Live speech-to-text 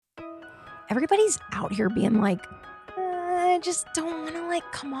everybody's out here being like, I just don't want to like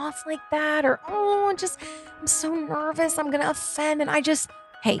come off like that, or I'm so nervous, I'm gonna offend. And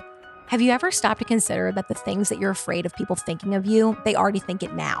hey, have you ever stopped to consider that the things that you're afraid of people thinking of you, they already think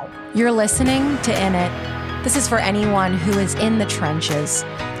it now? You're listening to In It. This is for anyone who is in the trenches,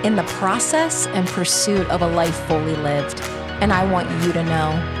 in the process and pursuit of a life fully lived. And I want you to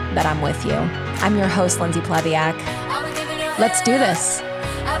know that I'm with you. I'm your host, Lindsay Plebiak. Let's do this.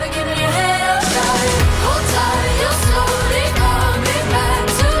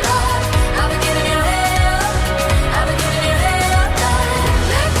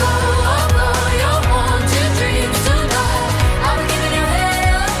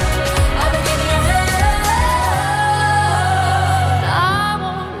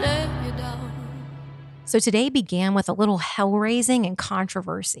 So today began with a little hell-raising and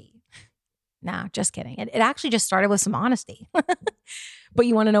controversy. Nah, just kidding. It actually just started with some honesty. But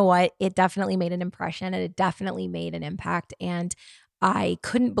you want to know what? It definitely made an impression and it definitely made an impact. And I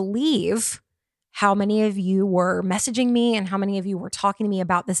couldn't believe how many of you were messaging me and how many of you were talking to me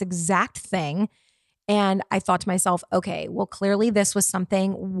about this exact thing. And I thought to myself, okay, well, clearly this was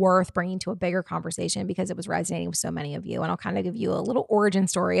something worth bringing to a bigger conversation because it was resonating with so many of you. And I'll kind of give you a little origin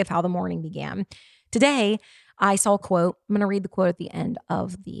story of how the morning began. Today, I saw a quote. I'm going to read the quote at the end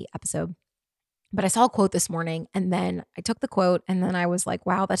of the episode. But I saw a quote this morning and then I took the quote and then I was like,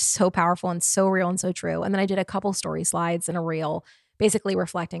 wow, that's so powerful and so real and so true. And then I did a couple story slides and a reel, basically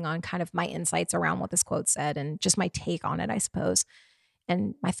reflecting on kind of my insights around what this quote said and just my take on it, I suppose,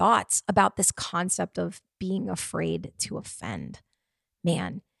 and my thoughts about this concept of being afraid to offend.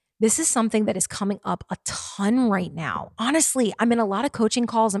 Man, this is something that is coming up a ton right now. Honestly, I'm in a lot of coaching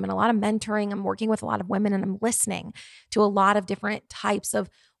calls. I'm in a lot of mentoring. I'm working with a lot of women and I'm listening to a lot of different types of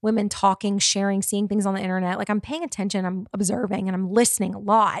women talking, sharing, seeing things on the internet. Like I'm paying attention, I'm observing, and I'm listening a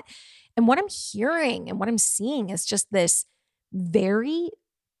lot. And what I'm hearing and what I'm seeing is just this very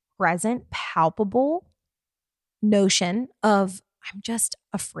present, palpable notion of I'm just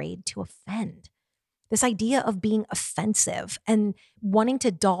afraid to offend. This idea of being offensive and wanting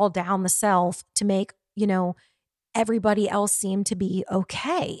to dull down the self to make, everybody else seem to be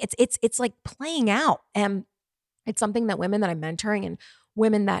okay. It's like playing out. And it's something that women that I'm mentoring and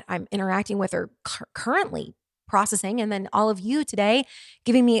women that I'm interacting with are currently processing. And then all of you today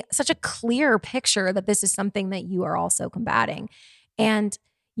giving me such a clear picture that this is something that you are also combating. And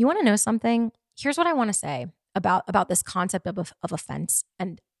you want to know something? Here's what I want to say about this concept of offense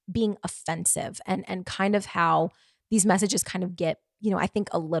and being offensive and kind of how these messages kind of get, I think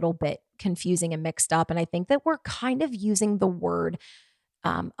a little bit confusing and mixed up. And I think that we're kind of using the word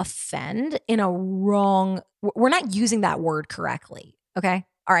offend in a wrong, we're not using that word correctly. Okay.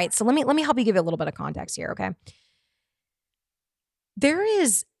 All right. So let me help you give you a little bit of context here. Okay. There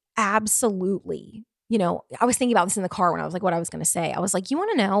is absolutely, I was thinking about this in the car when I was like, what I was going to say. I was like, you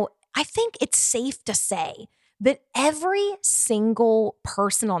want to know, I think it's safe to say that every single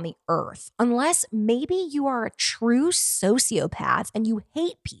person on the earth, unless maybe you are a true sociopath and you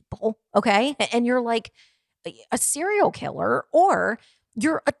hate people, okay, and you're like a serial killer, or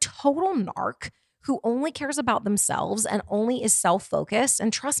you're a total narc who only cares about themselves and only is self-focused.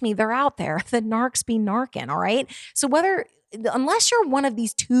 And trust me, they're out there. The narcs be narking, all right? So unless you're one of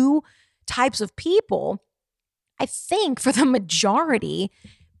these two types of people, I think for the majority,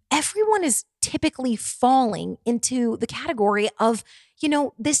 everyone is typically falling into the category of,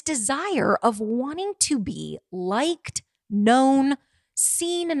 this desire of wanting to be liked, known,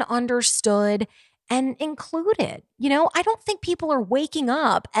 seen and understood and included. I don't think people are waking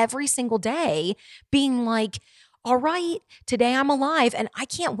up every single day being like, all right, today I'm alive and I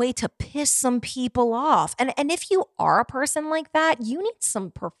can't wait to piss some people off. And if you are a person like that, you need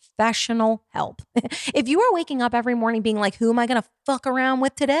some professional help. If you are waking up every morning being like, who am I going to fuck around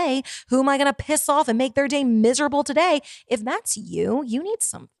with today? Who am I going to piss off and make their day miserable today? If that's you, you need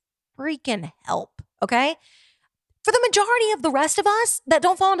some freaking help, okay? For the majority of the rest of us that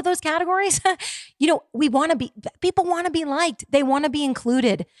don't fall into those categories, people want to be liked. They want to be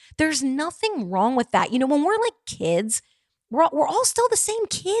included. There's nothing wrong with that. When we're like kids, we're all still the same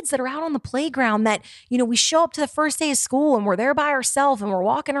kids that are out on the playground that, we show up to the first day of school and we're there by ourselves and we're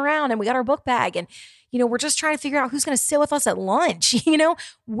walking around and we got our book bag and, we're just trying to figure out who's going to sit with us at lunch.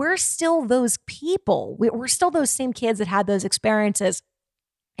 We're still those people. We're still those same kids that had those experiences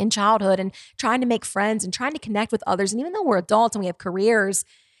in childhood and trying to make friends and trying to connect with others. And even though we're adults and we have careers,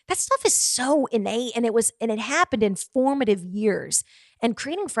 that stuff is so innate, and it happened in formative years. And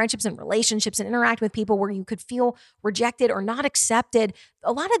creating friendships and relationships and interacting with people where you could feel rejected or not accepted,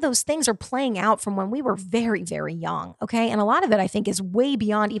 a lot of those things are playing out from when we were very, very young. Okay. And a lot of it, I think, is way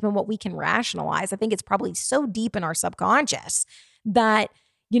beyond even what we can rationalize. I think it's probably so deep in our subconscious that,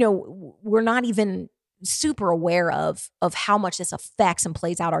 we're not even super aware of how much this affects and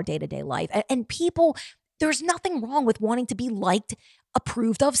plays out our day-to-day life. And people, there's nothing wrong with wanting to be liked,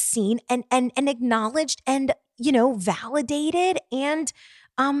 approved of, seen, and acknowledged, and validated, and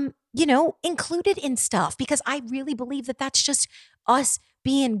included in stuff, because I really believe that that's just us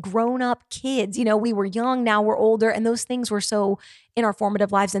being grown up kids. We were young, now we're older, and those things were so in our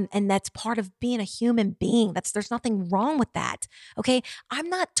formative lives, and that's part of being a human being. There's nothing wrong with that. Okay. I'm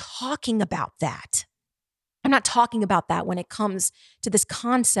not talking about that. I'm not talking about that when it comes to this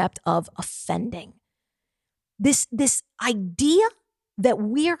concept of offending. This idea that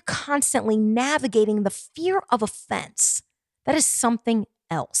we're constantly navigating the fear of offense, that is something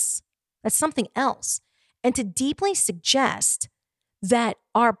else. That's something else. And to deeply suggest that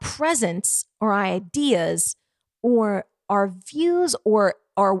our presence or our ideas or our views or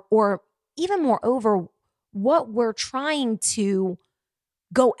even moreover, what we're trying to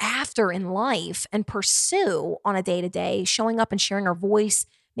go after in life and pursue on a day-to-day, showing up and sharing our voice,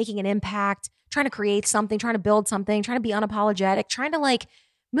 making an impact, trying to create something, trying to build something, trying to be unapologetic, trying to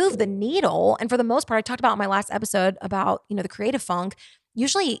move the needle. And for the most part, I talked about in my last episode about, the creative funk.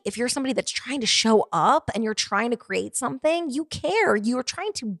 Usually if you're somebody that's trying to show up and you're trying to create something, you care. You're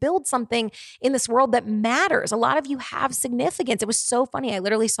trying to build something in this world that matters. A lot of you have significance. It was so funny. I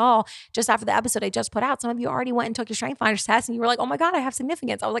literally saw just after the episode I just put out, some of you already went and took your strength finders test and you were like, oh my God, I have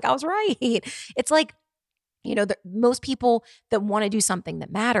significance. I was like, I was right. It's like, most people that want to do something that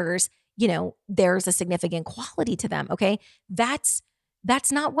matters, there's a significant quality to them. Okay. That's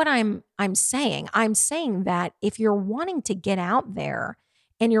not what I'm saying. I'm saying that if you're wanting to get out there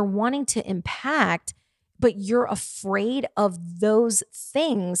and you're wanting to impact, but you're afraid of those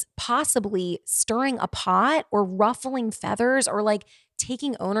things possibly stirring a pot or ruffling feathers or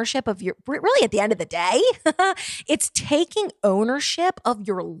taking ownership of really at the end of the day, it's taking ownership of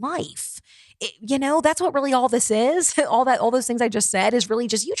your life. That's what really all this is. All those things I just said is really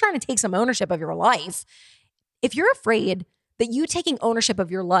just you trying to take some ownership of your life. If you're afraid that you taking ownership of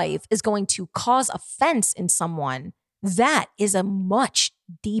your life is going to cause offense in someone, that is a much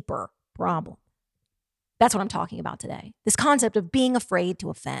deeper problem. That's what I'm talking about today. This concept of being afraid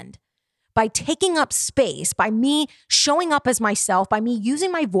to offend. By taking up space, by me showing up as myself, by me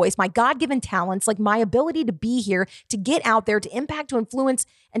using my voice, my God-given talents, my ability to be here, to get out there, to impact, to influence,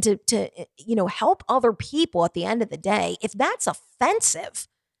 and to help other people at the end of the day. If that's offensive,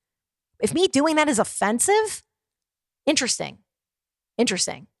 if me doing that is offensive, interesting.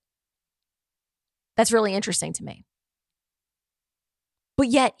 That's really interesting to me. But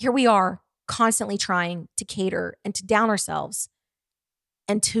yet here we are constantly trying to cater and to down ourselves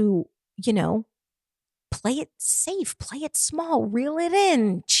and to, play it safe, play it small, reel it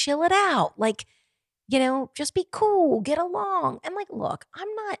in, chill it out. Just be cool, get along. And look,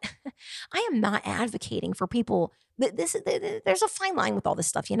 I am not advocating for people. There's a fine line with all this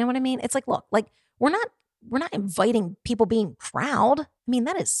stuff. You know what I mean? It's look, we're not inviting people being proud. I mean,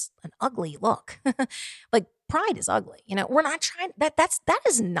 that is an ugly look. Pride is ugly. We're not trying that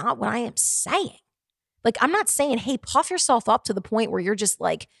is not what I am saying. I'm not saying, hey, puff yourself up to the point where you're just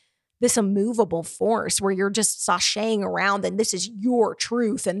this immovable force where you're just sashaying around and this is your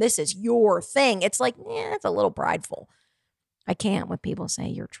truth and this is your thing. It's it's a little prideful. I can't when people say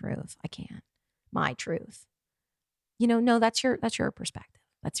your truth. I can't. My truth. No, that's your perspective.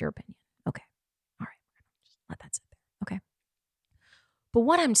 That's your opinion. Okay. All right. Just let that sit there. Okay. But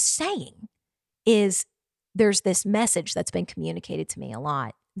what I'm saying is there's this message that's been communicated to me a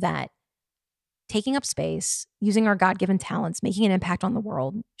lot that taking up space, using our God-given talents, making an impact on the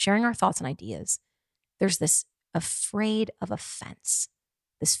world, sharing our thoughts and ideas, there's this afraid of offense,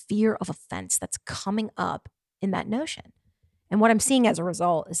 this fear of offense that's coming up in that notion. And what I'm seeing as a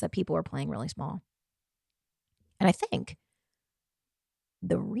result is that people are playing really small. And I think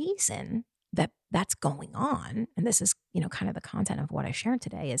the reason that that's going on, and this is, kind of the content of what I shared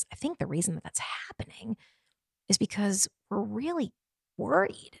today, is I think the reason that that's happening is because we're really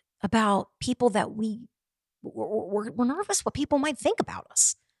worried about people that we're nervous what people might think about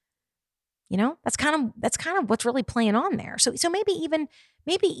us. That's kind of what's really playing on there. So maybe even,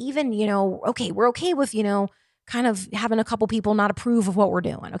 okay, we're okay with, kind of having a couple people not approve of what we're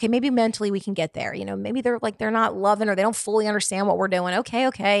doing. Okay. Maybe mentally we can get there, maybe they're not loving or they don't fully understand what we're doing.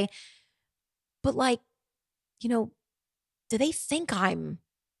 Okay. But do they think I'm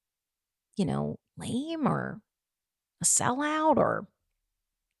lame or a sellout or,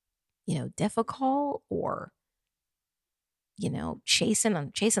 difficult or, chasing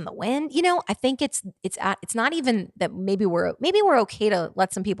the wind. I think it's not even that maybe we're okay to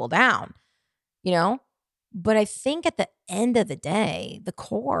let some people down, you know? But I think at the end of the day, the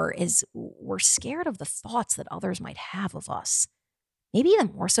core is we're scared of the thoughts that others might have of us. Maybe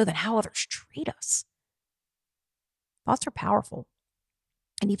even more so than how others treat us. Thoughts are powerful.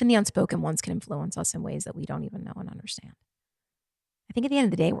 And even the unspoken ones can influence us in ways that we don't even know and understand. I think at the end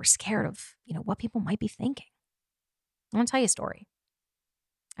of the day, we're scared of, what people might be thinking. I want to tell you a story.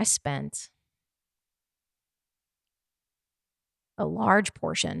 I spent a large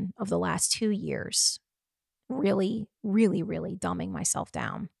portion of the last 2 years really, really, really dumbing myself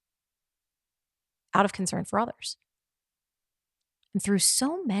down out of concern for others. And through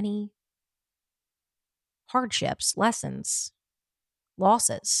so many hardships, lessons,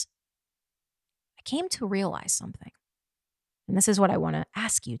 losses, I came to realize something. And this is what I want to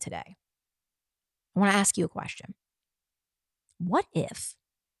ask you today. I want to ask you a question. What if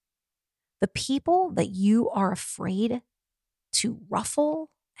the people that you are afraid to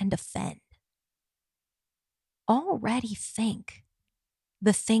ruffle and offend already think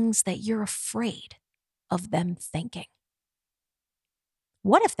the things that you're afraid of them thinking?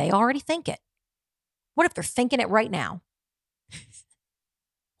 What if they already think it? What if they're thinking it right now?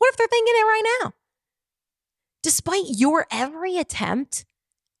 What if they're thinking it right now? Despite your every attempt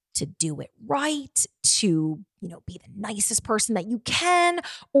to do it right, to, be the nicest person that you can,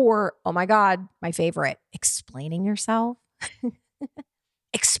 or, oh my God, my favorite, explaining yourself.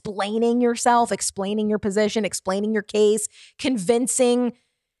 Explaining yourself, explaining your position, explaining your case, convincing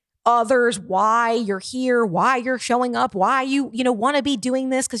others why you're here, why you're showing up, why you want to be doing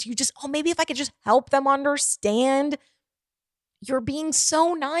this, because you just, maybe if I could just help them understand. You're being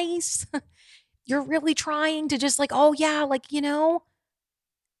so nice. You're really trying to just they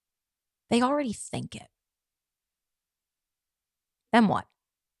already think it. Then what?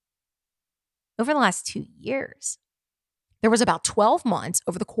 Over the last 2 years, there was about 12 months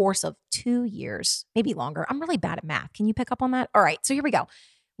over the course of 2 years, maybe longer. I'm really bad at math. Can you pick up on that? All right, so here we go.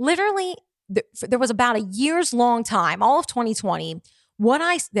 Literally, there was about a year's long time, all of 2020.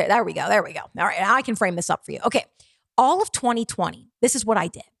 There we go. All right, now I can frame this up for you. Okay, all of 2020, this is what I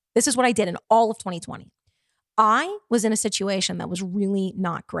did. This is what I did in all of 2020. I was in a situation that was really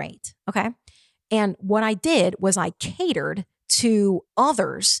not great, okay? And what I did was I catered to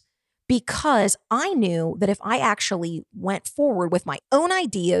others because I knew that if I actually went forward with my own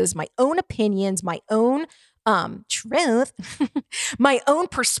ideas, my own opinions, my own truth, my own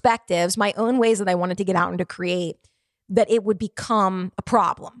perspectives, my own ways that I wanted to get out and to create, that it would become a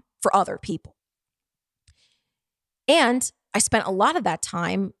problem for other people. And I spent a lot of that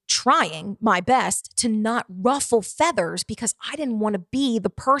time trying my best to not ruffle feathers because I didn't want to be the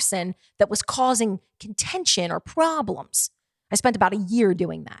person that was causing contention or problems. I spent about a year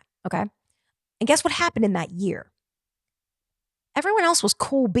doing that, okay? And guess what happened in that year? Everyone else was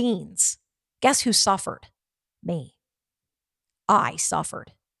cool beans. Guess who suffered? Me. I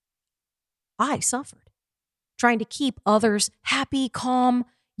suffered. Trying to keep others happy, calm,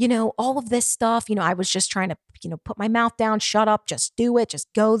 all of this stuff. I was just trying to, put my mouth down, shut up, just do it,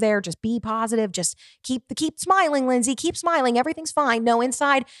 just go there, just be positive, just keep smiling, Lindsay, keep smiling. Everything's fine. No,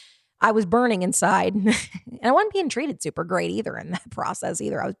 inside, I was burning inside. And I wasn't being treated super great either in that process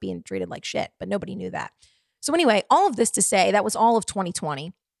either. I was being treated like shit, but nobody knew that. So anyway, all of this to say, that was all of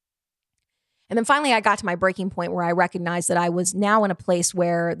 2020. And then finally, I got to my breaking point where I recognized that I was now in a place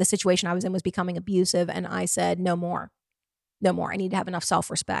where the situation I was in was becoming abusive. And I said, no more. I need to have enough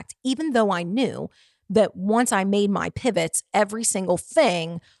self-respect. Even though I knew that once I made my pivots, every single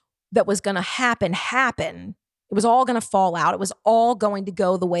thing that was going to happen. It was all going to fall out. It was all going to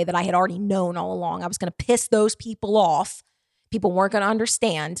go the way that I had already known all along. I was going to piss those people off. People weren't going to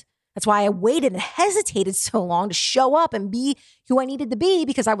understand. That's why I waited and hesitated so long to show up and be who I needed to be,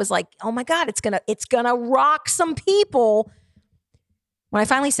 because I was like, oh my God, it's gonna rock some people. When I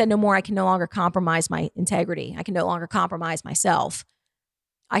finally said no more, I can no longer compromise my integrity. I can no longer compromise myself.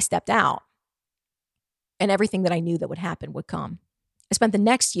 I stepped out, and everything that I knew that would happen would come. I spent the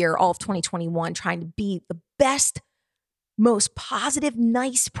next year, all of 2021, trying to be the best, most positive,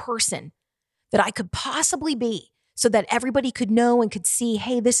 nice person that I could possibly be, so that everybody could know and could see,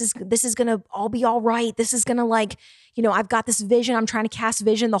 hey, this is going to all be all right. This is going to I've got this vision. I'm trying to cast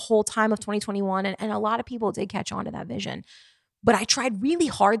vision the whole time of 2021. And a lot of people did catch on to that vision. But I tried really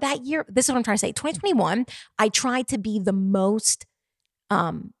hard that year. This is what I'm trying to say. 2021, I tried to be the most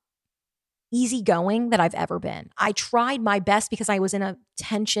easygoing that I've ever been. I tried my best because I was in a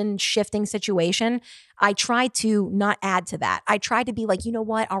tension shifting situation. I tried to not add to that. I tried to be like, you know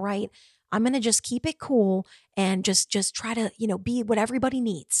what? All right, I'm going to just keep it cool and just try to, be what everybody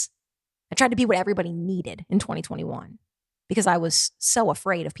needs. I tried to be what everybody needed in 2021 because I was so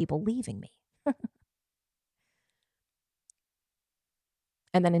afraid of people leaving me.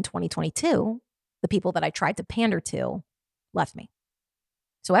 And then in 2022, the people that I tried to pander to left me.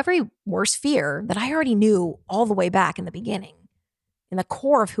 So every worst fear that I already knew all the way back in the beginning, in the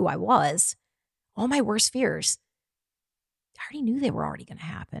core of who I was, all my worst fears, I already knew they were already going to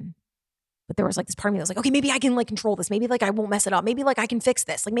happen. But there was like this part of me that was like, okay, maybe I can like control this. Maybe like I won't mess it up. Maybe like I can fix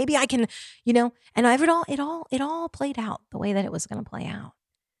this. Like maybe I can, and it all played out the way that it was going to play out.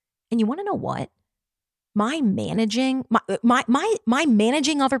 And you want to know what? My managing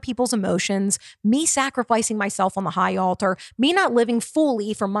other people's emotions, me sacrificing myself on the high altar, me not living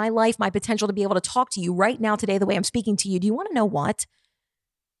fully for my life, my potential to be able to talk to you right now today the way I'm speaking to you. Do you want to know what?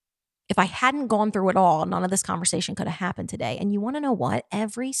 If I hadn't gone through it all, none of this conversation could have happened today. And you want to know what?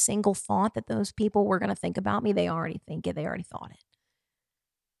 Every single thought that those people were going to think about me, they already think it. They already thought it.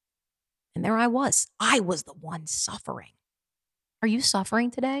 And there I was. I was the one suffering. Are you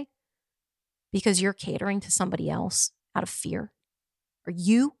suffering today? Because you're catering to somebody else out of fear? Are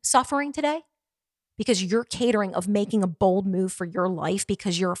you suffering today because you're catering of making a bold move for your life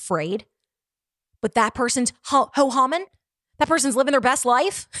because you're afraid? But that person's ho-humming? That person's living their best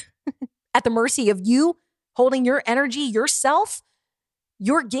life at the mercy of you holding your energy, yourself,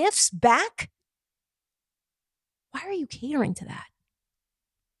 your gifts back? Why are you catering to that?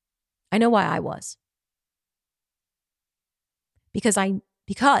 I know why I was. Because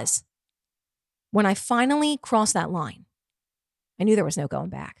when I finally crossed that line, I knew there was no going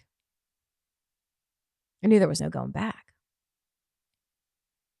back. I knew there was no going back.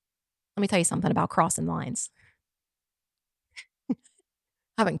 Let me tell you something about crossing lines.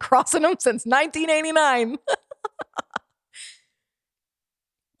 I've been crossing them since 1989.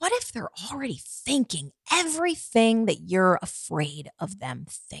 What if they're already thinking everything that you're afraid of them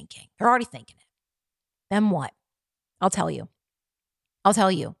thinking? They're already thinking it. Then what? I'll tell you.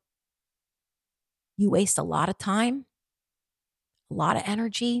 You waste a lot of time, a lot of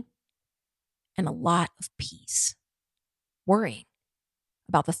energy, and a lot of peace worrying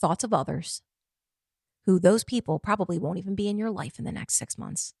about the thoughts of others, who those people probably won't even be in your life in the next 6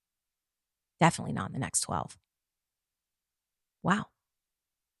 months. Definitely not in the next 12. Wow.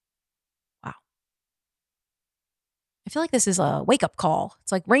 I feel like this is a wake-up call.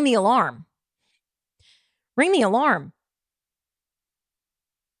 It's like, ring the alarm. Ring the alarm.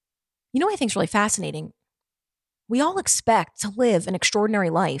 You know what I think is really fascinating? We all expect to live an extraordinary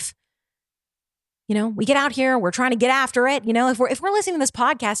life. We get out here, we're trying to get after it. If we're listening to this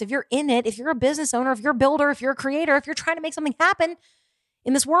podcast, if you're in it, if you're a business owner, if you're a builder, if you're a creator, if you're trying to make something happen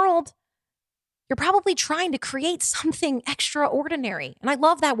in this world, you're probably trying to create something extraordinary. And I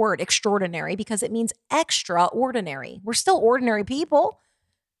love that word, extraordinary, because it means extraordinary. We're still ordinary people.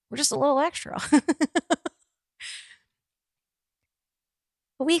 We're just a little extra.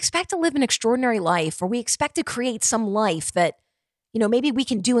 But we expect to live an extraordinary life, or we expect to create some life that, maybe we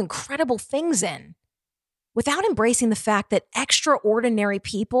can do incredible things in, without embracing the fact that extraordinary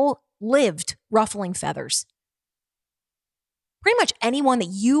people lived ruffling feathers. Pretty much anyone that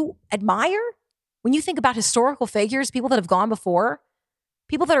you admire, when you think about historical figures, people that have gone before,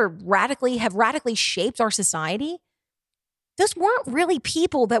 people that have radically shaped our society, those weren't really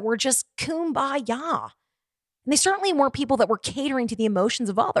people that were just kumbaya. And they certainly weren't people that were catering to the emotions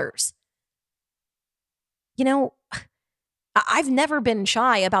of others. I've never been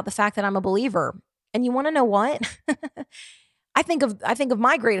shy about the fact that I'm a believer. And you want to know what? I think of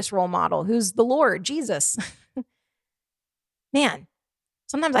my greatest role model, who's the Lord, Jesus. Man,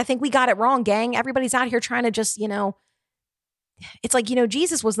 sometimes I think we got it wrong, gang. Everybody's out here trying to just, it's like,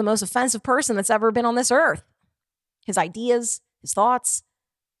 Jesus was the most offensive person that's ever been on this earth. His ideas, his thoughts,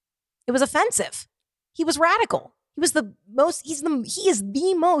 it was offensive. He was radical. He is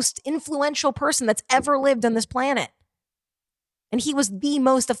the most influential person that's ever lived on this planet. And he was the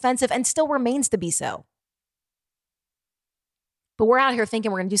most offensive and still remains to be so. But we're out here thinking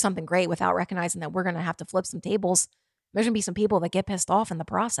we're going to do something great without recognizing that we're going to have to flip some tables. There's going to be some people that get pissed off in the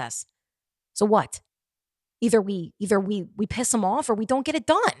process. So what? Either we piss them off or we don't get it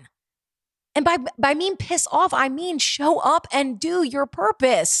done. And by mean piss off, I mean show up and do your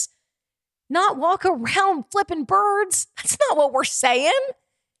purpose. Not walk around flipping birds. That's not what we're saying.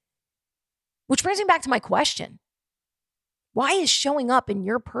 Which brings me back to my question. Why is showing up in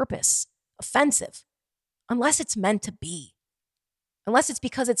your purpose offensive unless it's meant to be? unless it's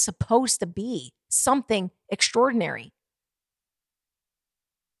because it's supposed to be something extraordinary.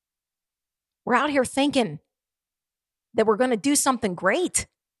 We're out here thinking that we're going to do something great,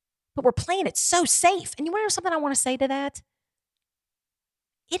 but we're playing it so safe. And you want to know something I want to say to that?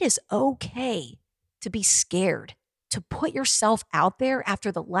 It is okay to be scared, to put yourself out there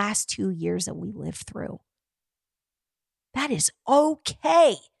after the last 2 years that we lived through. That is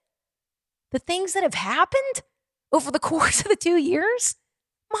okay. The things that have happened over the course of the 2 years,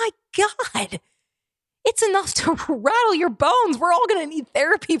 my God, it's enough to rattle your bones. We're all going to need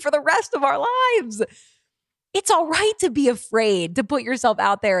therapy for the rest of our lives. It's all right to be afraid to put yourself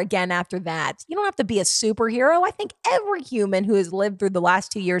out there again after that. You don't have to be a superhero. I think every human who has lived through the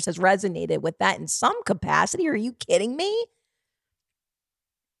last 2 years has resonated with that in some capacity. Are you kidding me?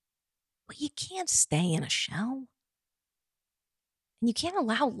 But you can't stay in a shell. And you can't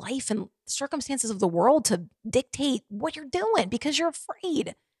allow life and circumstances of the world to dictate what you're doing because you're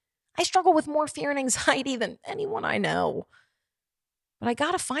afraid. I struggle with more fear and anxiety than anyone I know. But I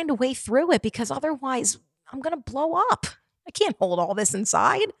got to find a way through it because otherwise I'm going to blow up. I can't hold all this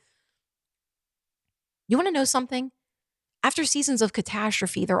inside. You want to know something? After seasons of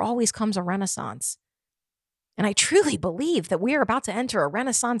catastrophe, there always comes a renaissance. And I truly believe that we are about to enter a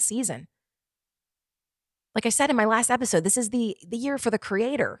renaissance season. Like I said in my last episode, this is the year for the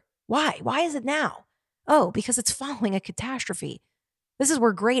creator. Why? Why is it now? Oh, because it's following a catastrophe. This is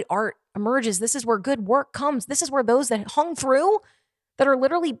where great art emerges. This is where good work comes. This is where those that hung through, that are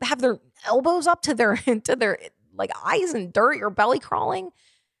literally have their elbows up to their like eyes in dirt, your belly crawling.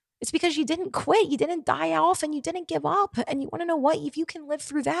 It's because you didn't quit. You didn't die off and you didn't give up. And you want to know what? If you can live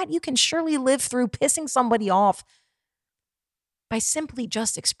through that, you can surely live through pissing somebody off by simply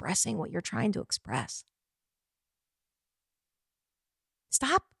just expressing what you're trying to express.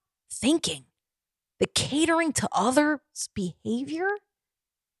 Stop thinking that catering to others' behavior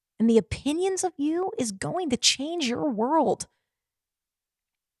and the opinions of you is going to change your world.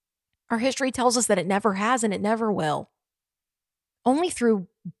 Our history tells us that it never has and it never will. Only through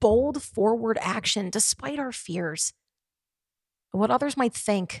bold forward action, despite our fears, what others might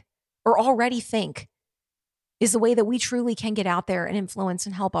think or already think, is the way that we truly can get out there and influence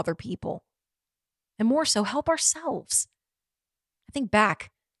and help other people. And more so, help ourselves. I think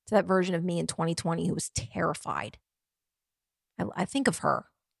back to that version of me in 2020 who was terrified. I think of her.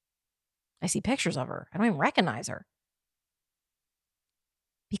 I see pictures of her. I don't even recognize her.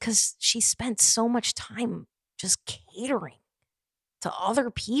 Because she spent so much time just catering to other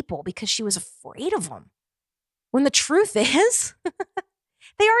people because she was afraid of them. When the truth is,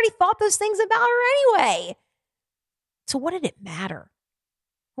 they already thought those things about her anyway. So what did it matter?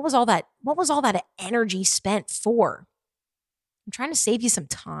 What was all that energy spent for? I'm trying to save you some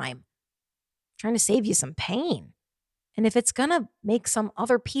time. I'm trying to save you some pain. And if it's going to make some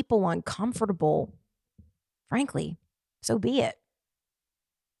other people uncomfortable, frankly, so be it.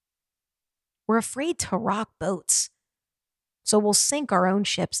 We're afraid to rock boats, so we'll sink our own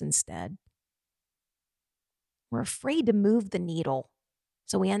ships instead. We're afraid to move the needle,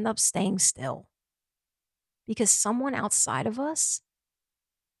 so we end up staying still. Because someone outside of us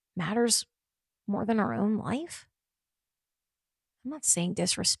matters more than our own life. I'm not saying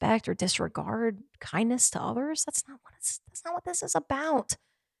disrespect or disregard kindness to others. That's not what this is about.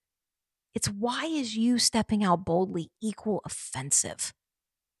 It's why is you stepping out boldly equal offensive?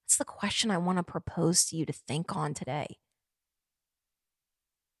 That's the question I want to propose to you to think on today.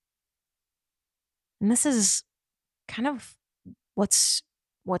 And this is kind of what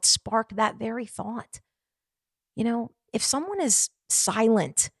sparked that very thought. You know, if someone is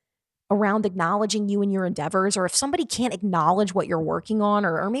silent around acknowledging you and your endeavors, or if somebody can't acknowledge what you're working on,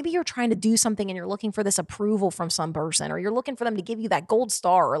 or maybe you're trying to do something and you're looking for this approval from some person, or you're looking for them to give you that gold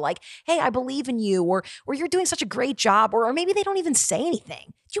star, or like, hey, I believe in you, or you're doing such a great job, or maybe they don't even say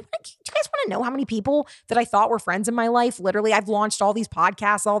anything. Do you guys want to know how many people that I thought were friends in my life? Literally, I've launched all these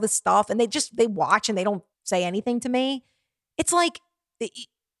podcasts, all this stuff, and they watch and they don't say anything to me. It's like,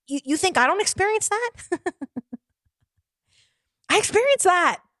 you think I don't experience that? I experience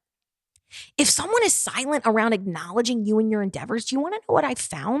that. If someone is silent around acknowledging you and your endeavors, do you want to know what I've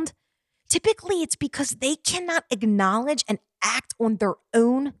found? Typically, it's because they cannot acknowledge and act on their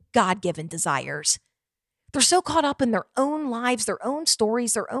own God-given desires. They're so caught up in their own lives, their own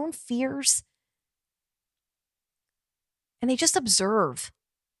stories, their own fears, and they just observe.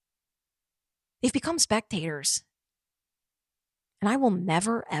 They've become spectators. And I will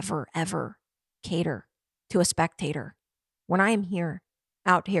never, ever, ever cater to a spectator when I am here,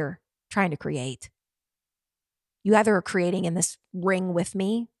 out here, trying to create. You either are creating in this ring with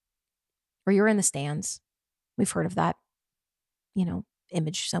me or you're in the stands. We've heard of that.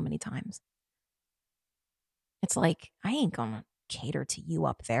 image so many times. It's like, I ain't gonna cater to you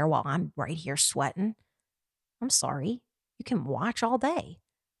up there while I'm right here sweating. I'm sorry. You can watch all day.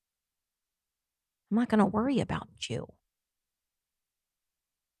 I'm not gonna worry about you.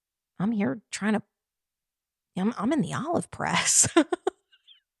 I'm here trying to, I'm in the olive press. Do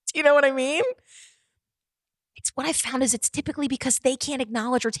you know what I mean? It's what I found is it's typically because they can't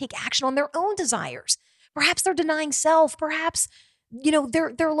acknowledge or take action on their own desires. Perhaps they're denying self. Perhaps,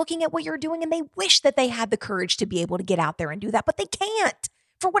 they're looking at what you're doing and they wish that they had the courage to be able to get out there and do that, but they can't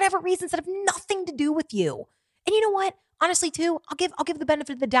for whatever reasons that have nothing to do with you. And you know what? Honestly, too, I'll give the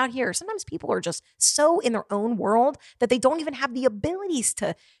benefit of the doubt here. Sometimes people are just so in their own world that they don't even have the abilities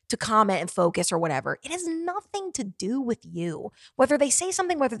to comment and focus or whatever. It has nothing to do with you. Whether they say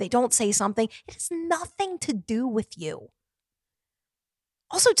something, whether they don't say something, it has nothing to do with you.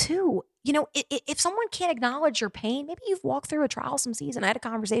 Also, too, if someone can't acknowledge your pain, maybe you've walked through a trialsome season. I had a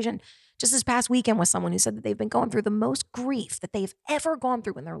conversation just this past weekend with someone who said that they've been going through the most grief that they've ever gone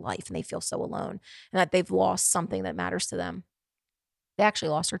through in their life, and they feel so alone and that they've lost something that matters to them. They actually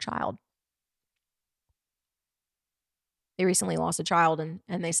lost their child. They recently lost a child, and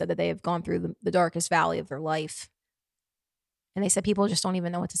they said that they have gone through the darkest valley of their life. And they said people just don't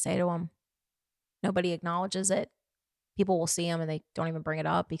even know what to say to them. Nobody acknowledges it. People will see them and they don't even bring it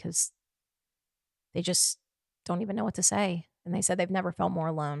up because they just don't even know what to say. And they said they've never felt more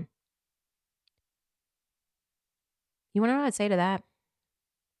alone. You want to know what I'd say to that?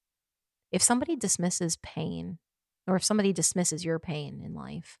 If somebody dismisses pain, or if somebody dismisses your pain in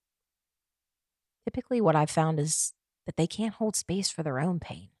life, typically what I've found is that they can't hold space for their own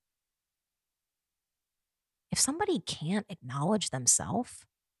pain. If somebody can't acknowledge themselves,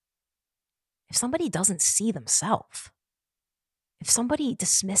 if somebody doesn't see themselves, if somebody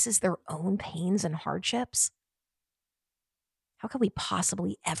dismisses their own pains and hardships, how could we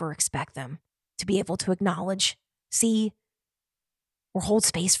possibly ever expect them to be able to acknowledge, see, or hold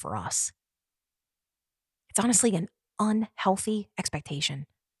space for us? It's honestly an unhealthy expectation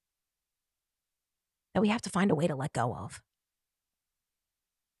that we have to find a way to let go of.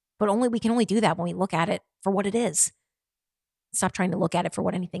 But we can only do that when we look at it for what it is. Stop trying to look at it for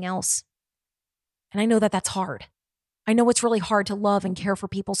what anything else. And I know that that's hard. I know it's really hard to love and care for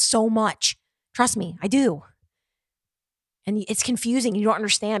people so much. Trust me, I do. And it's confusing. You don't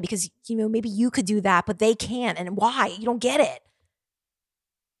understand because, maybe you could do that, but they can't. And why? You don't get it.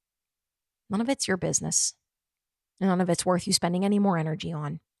 None of it's your business. And none of it's worth you spending any more energy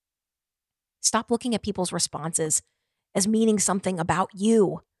on. Stop looking at people's responses as meaning something about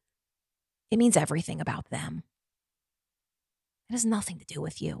you. It means everything about them. It has nothing to do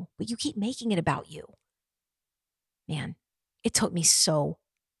with you, but you keep making it about you. Man, it took me so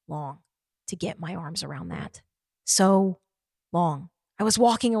long to get my arms around that. So long. I was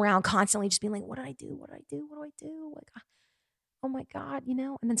walking around constantly just being like, what did I do? What did I do? What do I do? Like, oh my God,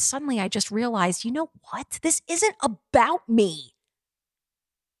 And then suddenly I just realized, you know what? This isn't about me.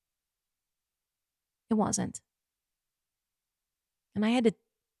 It wasn't. And I had to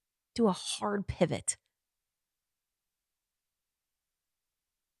do a hard pivot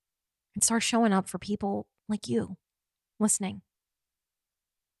and start showing up for people like you listening.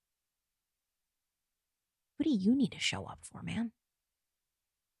 Who do you need to show up for, man?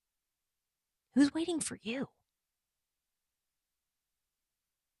 Who's waiting for you?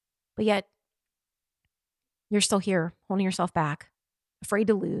 But yet, you're still here, holding yourself back, afraid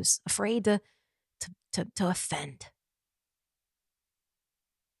to lose, afraid to offend.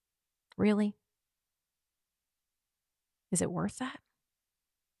 Really? Is it worth that?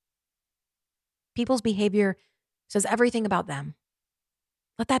 People's behavior says everything about them.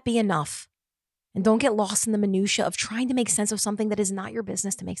 Let that be enough. And don't get lost in the minutia of trying to make sense of something that is not your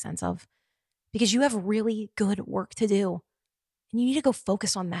business to make sense of, because you have really good work to do. And you need to go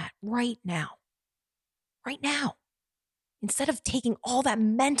focus on that right now. Right now. Instead of taking all that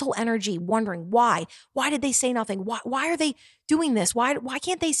mental energy wondering why did they say nothing? Why are they doing this? Why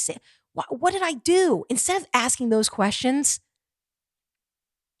can't they say, what did I do? Instead of asking those questions,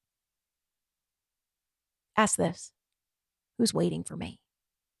 ask this: who's waiting for me?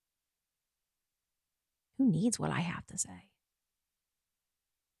 Who needs what I have to say?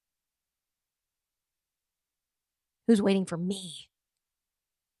 Who's waiting for me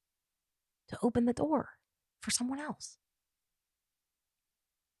to open the door for someone else?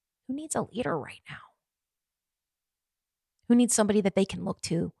 Who needs a leader right now? Who needs somebody that they can look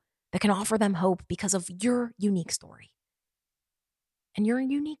to, that can offer them hope because of your unique story and your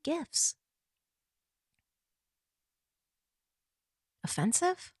unique gifts?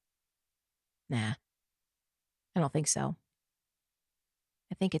 Offensive? Nah, I don't think so.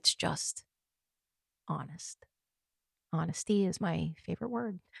 I think it's just honest. Honesty is my favorite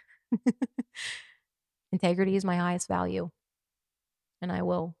word. Integrity is my highest value. And I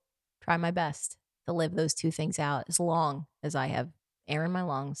will try my best to live those two things out as long as I have air in my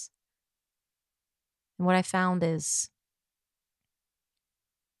lungs. And what I found is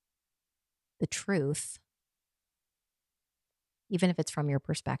the truth, even if it's from your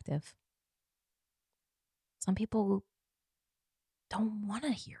perspective. Some people don't want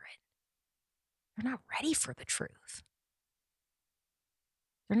to hear it. They're not ready for the truth.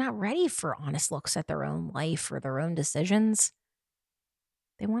 They're not ready for honest looks at their own life or their own decisions.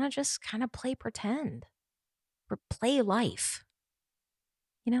 They want to just kind of play pretend or play life.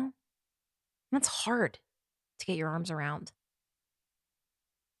 You know, that's hard to get your arms around.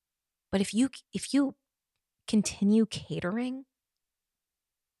 But if you continue catering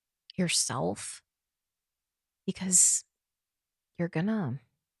yourself because you're gonna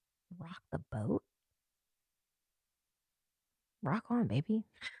rock the boat, rock on, baby.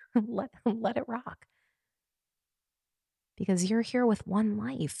 let it rock. Because you're here with one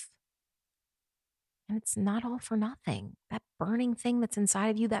life. And it's not all for nothing. That burning thing that's inside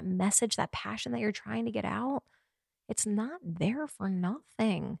of you, that message, that passion that you're trying to get out, it's not there for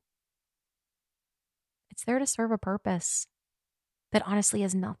nothing. It's there to serve a purpose that honestly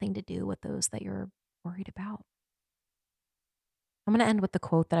has nothing to do with those that you're worried about. I'm going to end with the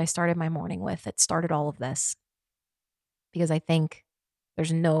quote that I started my morning with. It started all of this because I think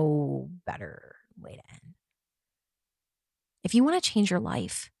there's no better way to end. If you want to change your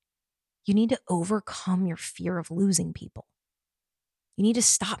life, you need to overcome your fear of losing people. You need to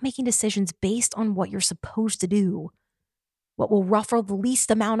stop making decisions based on what you're supposed to do, what will ruffle the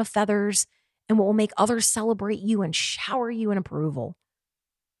least amount of feathers, and what will make others celebrate you and shower you in approval.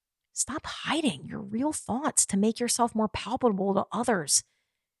 Stop hiding your real thoughts to make yourself more palpable to others,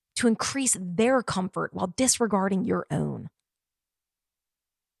 to increase their comfort while disregarding your own.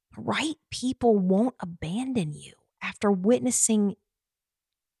 Right people won't abandon you after witnessing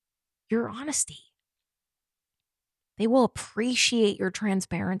your honesty. They will appreciate your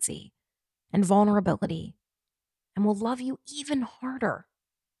transparency and vulnerability and will love you even harder.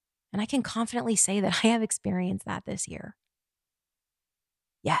 And I can confidently say that I have experienced that this year.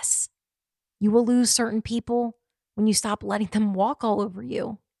 Yes, you will lose certain people when you stop letting them walk all over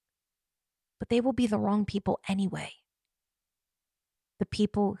you, but they will be the wrong people anyway. The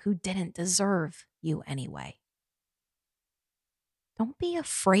people who didn't deserve you anyway. Don't be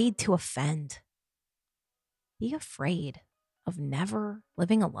afraid to offend. Be afraid of never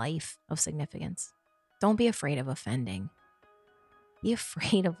living a life of significance. Don't be afraid of offending. Be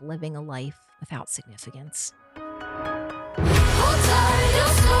afraid of living a life without significance. Hold tight, you're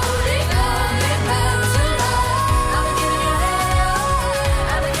slowly coming back.